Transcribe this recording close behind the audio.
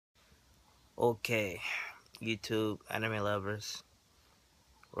Okay, YouTube, anime lovers,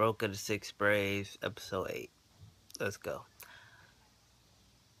 Rokka the Six Braves, episode 8. Let's go.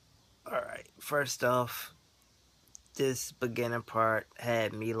 Alright, first off, this beginning part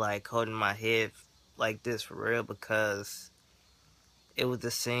had me like holding my head like this for real because it was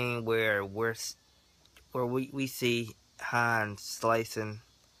the scene where we see Hans slicing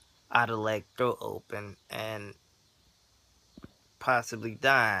Adela's throat open and possibly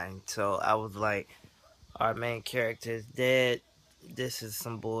dying. So I was like, our main character is dead. This is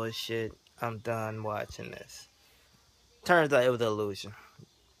some bullshit. I'm done watching this. Turns out it was an illusion.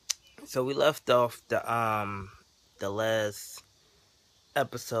 So we left off the last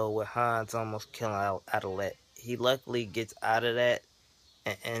episode with Hans almost killing Adelet. He luckily gets out of that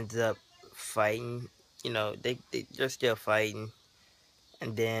and ends up fighting. You know, they're still fighting,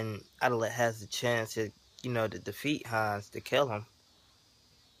 and then Adelet has the chance to defeat Hans, to kill him.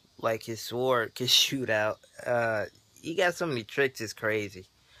 Like his sword can shoot out. He got so many tricks, it's crazy.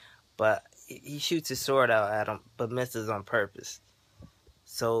 But he shoots his sword out at him, but misses on purpose.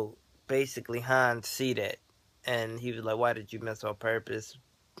 So basically, Hans see that, and he was like, "Why did you miss on purpose?"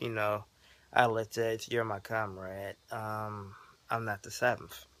 You know, Adlet says, "You're my comrade. I'm not the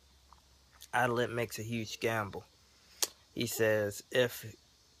seventh." Adlet makes a huge gamble. He says, if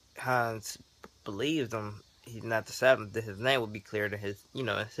Hans believes him, he's not the seventh, then his name would be cleared in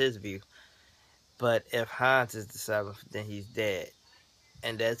his view. But if Hans is the seventh, then he's dead.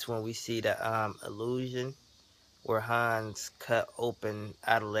 And that's when we see the illusion where Hans cut open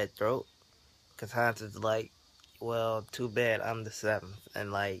Adelet's throat. Because Hans is like, well, too bad I'm the seventh.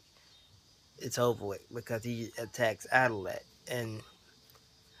 And like, it's over with because he attacks Adelet. And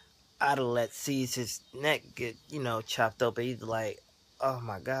Adelet sees his neck get, chopped open. He's like, oh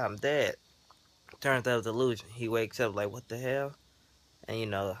my god, I'm dead. Turns out it was an illusion. He wakes up like, what the hell?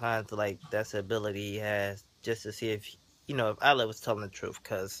 And Hans, like, that's the ability he has just to see if Adelet was telling the truth.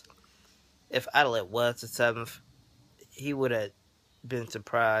 Because if Adelet was the seventh, he would have been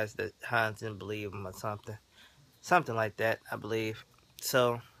surprised that Hans didn't believe him or something. Something like that, I believe.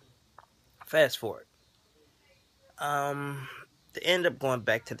 So, fast forward. They end up going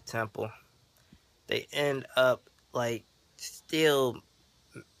back to the temple. They end up, like, still,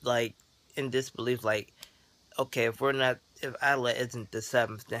 like, in disbelief, like, okay, if Adela isn't the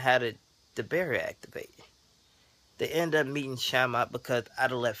seventh, then how did the barrier activate? They end up meeting Chamot because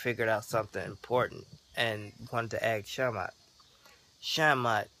Adela figured out something important and wanted to ask Chamot.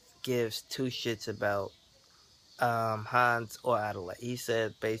 Chamot gives two shits about Hans or Adela. He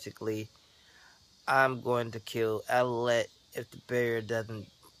said basically, I'm going to kill Adela if the barrier doesn't,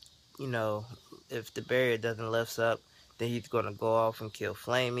 if the barrier doesn't lift up. Then he's going to go off and kill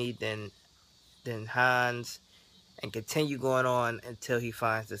Flamey, then Hans, and continue going on until he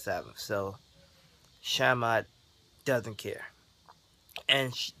finds the seventh. So Chamot doesn't care.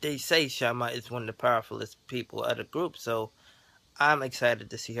 And they say Chamot is one of the powerfulest people of the group, so I'm excited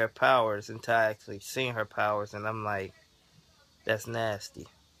to see her powers until I actually seen her powers, and I'm like, that's nasty.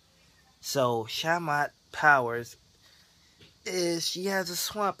 So Chamot powers is she has a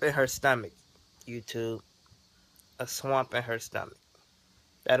swamp in her stomach. YouTube, a swamp in her stomach.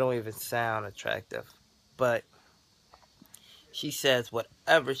 That don't even sound attractive, but she says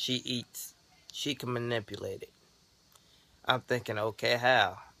whatever she eats, she can manipulate it. I'm thinking, okay,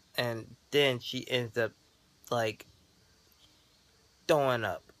 how? And then she ends up like throwing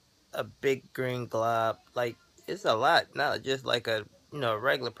up a big green glob. Like, it's a lot, not just like a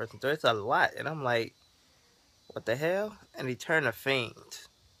regular person. So it's a lot, and I'm like, what the hell? And he turned a fiend.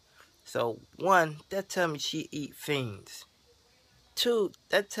 So one, that tell me she eat fiends. Two,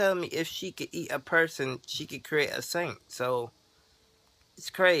 that tell me if she could eat a person, she could create a saint. So it's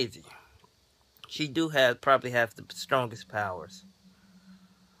crazy. She probably have the strongest powers.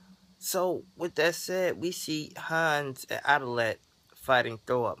 So with that said, we see Hans and Adelet fighting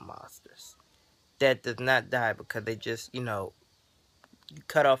throw-up monsters. That does not die because they just, you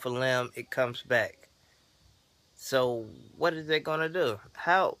cut off a limb, it comes back. So what is they gonna do?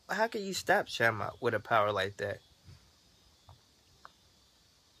 How can you stop Chamot with a power like that?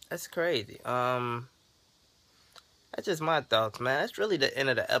 That's crazy. That's just my thoughts, man. That's really the end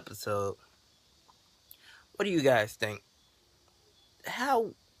of the episode. What do you guys think?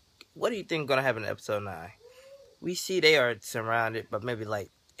 What do you think gonna happen in episode 9? We see they are surrounded by maybe like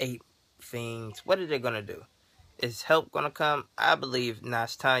 8 fiends. What are they gonna do? Is help gonna come? I believe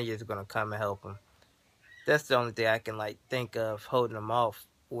Nashtanya is gonna come and help them. That's the only thing I can like think of holding them off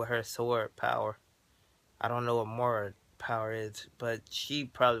with her sword power. I don't know what Mora power is, but she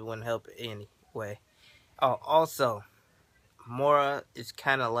probably wouldn't help anyway. Oh, also, Mora is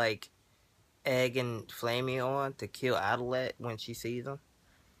kind of like egging Flamey on to kill Adelet when she sees him.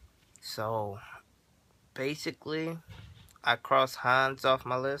 So basically, I cross Hans off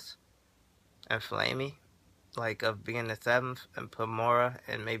my list and Flamey, like of being the seventh, and put Mora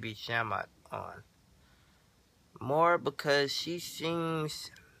and maybe Chamot on. Mora because she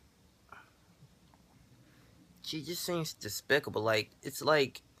just seems despicable. Like it's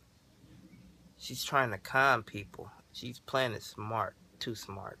like she's trying to con people. She's playing it smart, too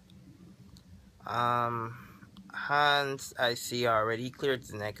smart. Um, Hans, I see already. He cleared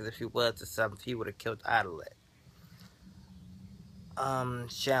his neck because if he was the seventh, he would have killed Adelet.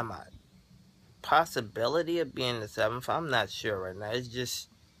 Shamat. Possibility of being the seventh, I'm not sure right now. It's just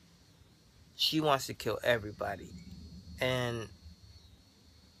she wants to kill everybody, and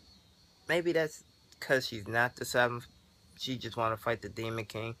maybe that's because she's not the seventh. She just want to fight the Demon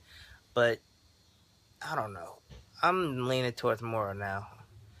King, but I don't know. I'm leaning towards Mora now.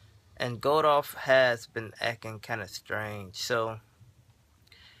 And Godolph has been acting kind of strange. So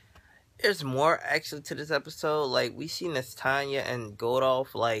there's more actually to this episode. Like we seen this Tanya and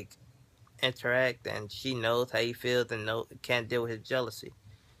Godolph like interact, and she knows how he feels and can't deal with his jealousy.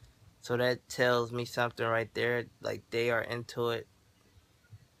 So that tells me something right there. Like they are into it.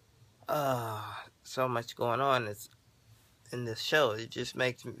 So much going on in this show. It just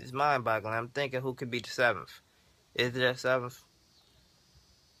makes it's mind boggling. I'm thinking who could be the seventh. Is it a seventh?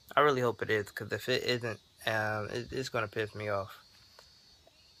 I really hope it is, because if it isn't, it's gonna piss me off.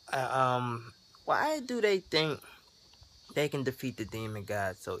 Why do they think they can defeat the demon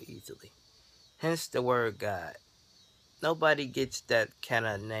god so easily? Hence the word god. Nobody gets that kind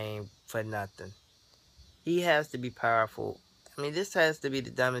of name for nothing. He has to be powerful. I mean, this has to be the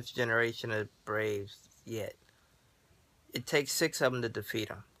dumbest generation of Braves yet. It takes 6 of them to defeat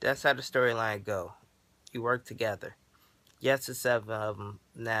him. That's how the storyline go. You work together. Yes, it's 7 of them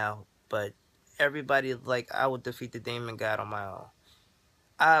now, but everybody like, I would defeat the demon god on my own.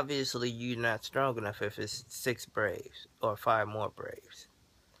 Obviously, you're not strong enough if it's 6 Braves or 5 more Braves.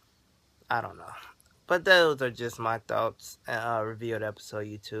 I don't know. But those are just my thoughts. Review of the episode,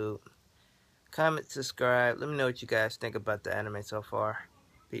 YouTube. Comment, subscribe. Let me know what you guys think about the anime so far.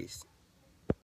 Peace.